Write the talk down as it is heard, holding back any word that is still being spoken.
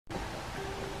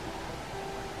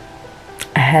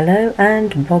Hello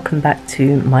and welcome back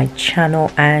to my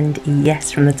channel, and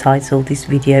yes, from the title, this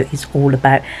video is all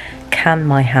about can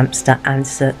my hamster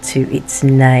answer to its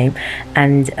name,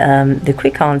 and the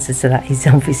quick answer to that is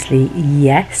obviously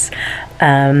yes.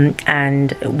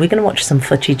 And we're going to watch some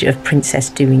footage of Princess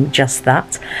doing just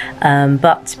that,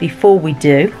 but before we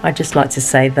do, I'd just like to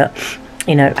say that,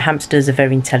 you know, hamsters are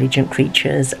very intelligent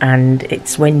creatures, and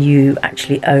it's when you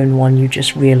actually own one you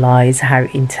just realize how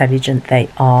intelligent they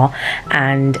are,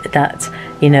 and that,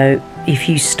 you know, if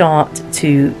you start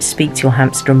to speak to your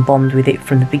hamster and bond with it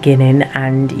from the beginning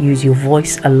and use your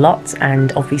voice a lot,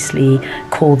 and obviously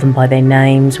call them by their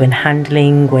names when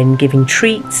handling, when giving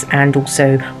treats, and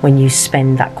also when you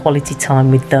spend that quality time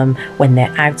with them when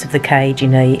they're out of the cage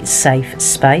in a safe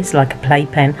space like a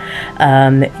playpen,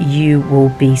 you will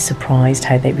be surprised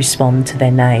how they respond to their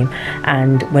name.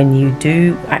 And when you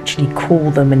do actually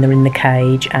call them when they're in the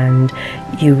cage, and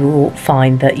you will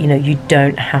find that, you know, you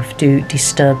don't have to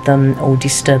disturb them or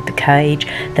disturb the cage,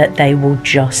 that they will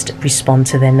just respond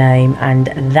to their name, and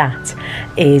that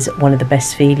is one of the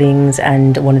best feelings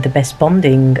and one of the best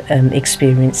bonding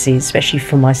experiences, especially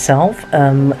for myself,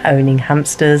 owning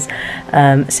hamsters.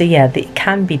 So yeah, it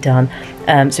can be done.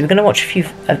 So we're going to watch a few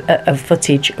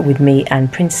footage with me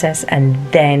and Princess, and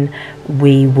then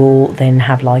we will then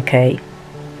have like a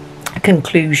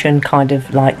conclusion, kind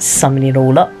of like summing it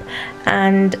all up.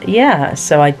 And yeah,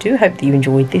 so I do hope that you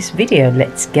enjoyed this video.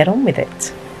 Let's get on with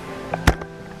it.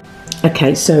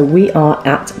 Okay, so we are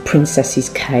at Princess's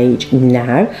cage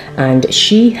now, and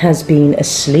she has been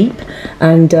asleep,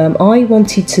 and I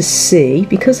wanted to see,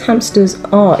 because hamsters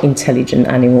are intelligent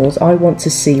animals, I want to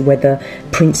see whether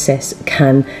Princess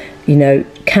can, you know,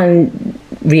 can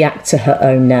react to her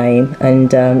own name.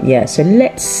 And yeah, so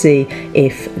let's see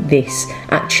if this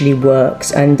actually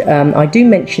works. And I do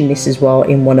mention this as well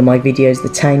in one of my videos, the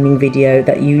taming video,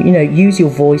 that you know, use your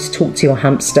voice, talk to your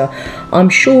hamster. I'm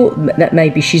sure that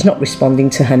maybe she's not responding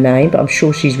to her name, but I'm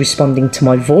sure she's responding to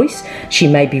my voice. She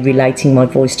may be relating my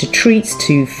voice to treats,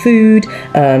 to food,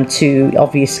 to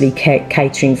obviously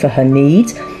catering for her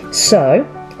needs. So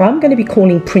I'm going to be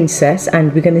calling Princess,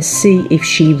 and we're going to see if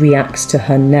she reacts to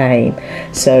her name.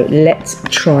 So let's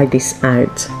try this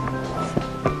out.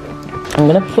 I'm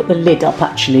going to put the lid up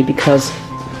actually, because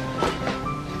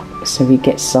so we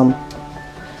get some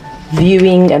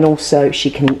viewing, and also she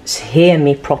can hear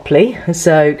me properly.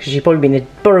 So because she's probably been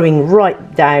burrowing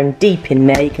right down deep in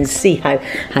there, you can see how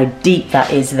deep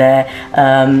that is there.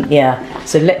 Yeah,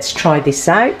 so let's try this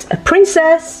out.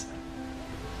 Princess,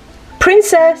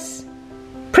 Princess,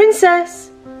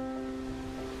 Princess,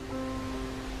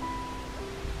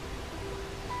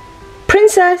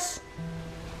 Princess,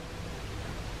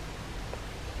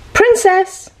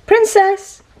 Princess,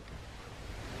 Princess,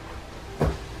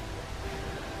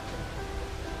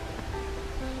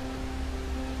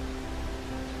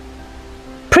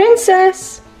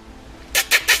 Princess,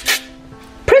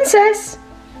 Princess,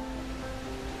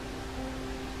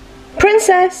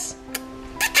 Princess,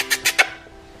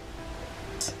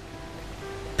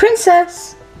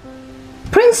 Princess,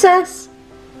 Princess,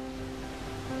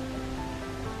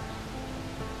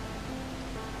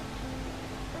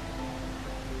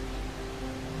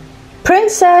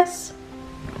 Princess,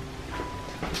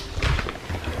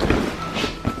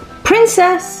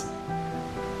 Princess,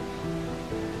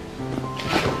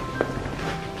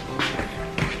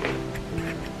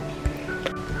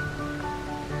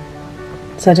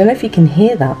 so I don't know if you can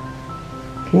hear that.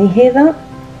 Can you hear that?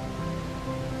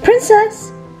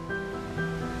 Princess.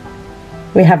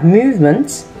 We have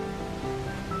movements,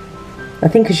 I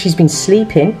think, because she's been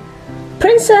sleeping.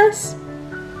 Princess,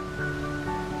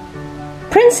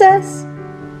 Princess,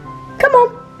 come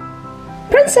on,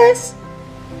 Princess,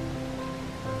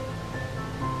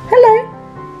 hello,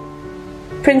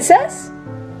 Princess,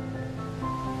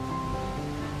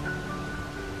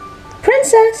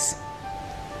 Princess,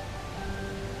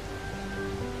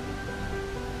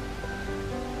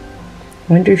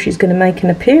 I wonder if she's going to make an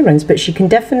appearance, but she can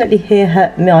definitely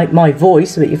hear my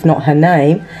voice, but if not her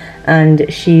name,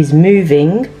 and she's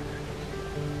moving.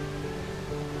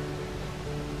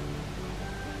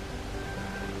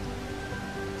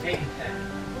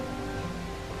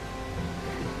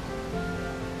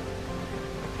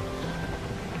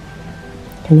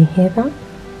 Can you hear that?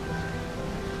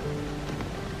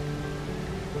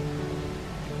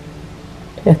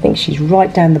 I think she's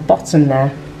right down the bottom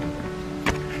there.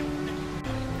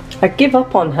 I give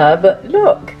up on her, but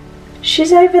look,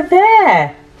 she's over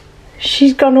there.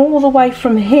 She's gone all the way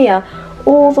from here,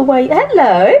 all the way.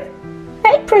 Hello.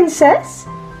 Hey, Princess.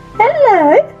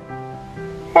 Hello.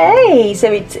 Hey,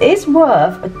 so it is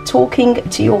worth talking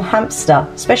to your hamster,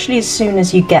 especially as soon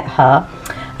as you get her,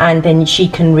 and then she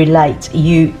can relate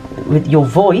you with your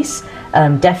voice,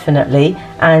 definitely.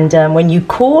 And when you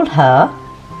call her,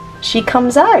 she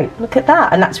comes out. Look at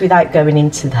that, and that's without going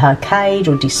into her cage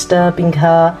or disturbing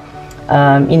her.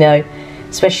 You know,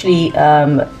 especially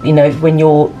you know, when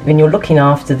you're looking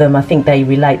after them, I think they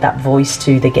relate that voice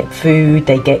to. They get food,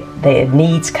 they get their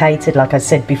needs catered, like I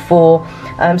said before.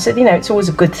 So you know, it's always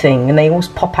a good thing, and they always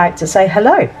pop out to say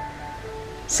hello.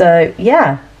 So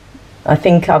yeah, I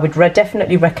think I would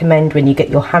definitely recommend when you get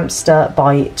your hamster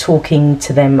by talking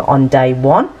to them on day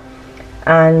one,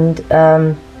 and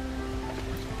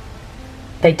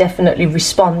they definitely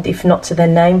respond, if not to their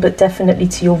name, but definitely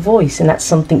to your voice. And that's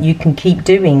something you can keep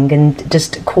doing, and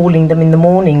just calling them in the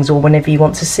mornings or whenever you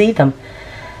want to see them.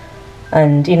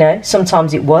 And you know,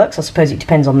 sometimes it works. I suppose it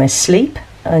depends on their sleep.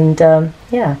 And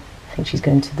yeah, I think she's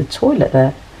going to the toilet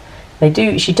there.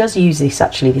 She does use this,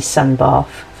 actually, this sand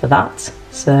bath for that.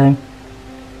 So,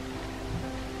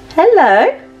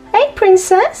 hello, hey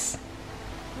princess.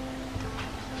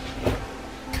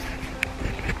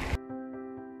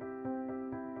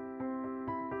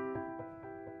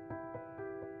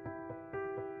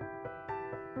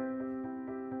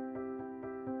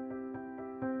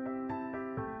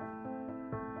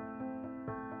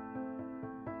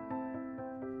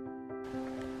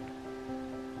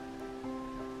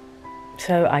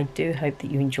 So I do hope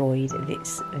that you enjoyed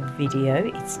this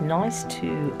video. It's nice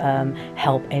to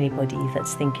help anybody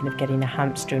that's thinking of getting a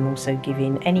hamster, and also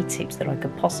giving any tips that I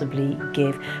could possibly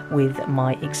give with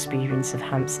my experience of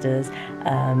hamsters.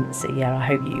 So yeah, I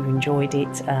hope you enjoyed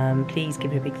it. Please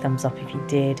give it a big thumbs up if you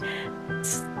did.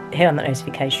 Hit on the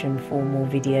notification for more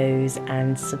videos,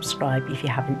 and subscribe if you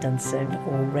haven't done so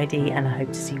already. And I hope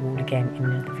to see you all again in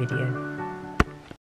another video.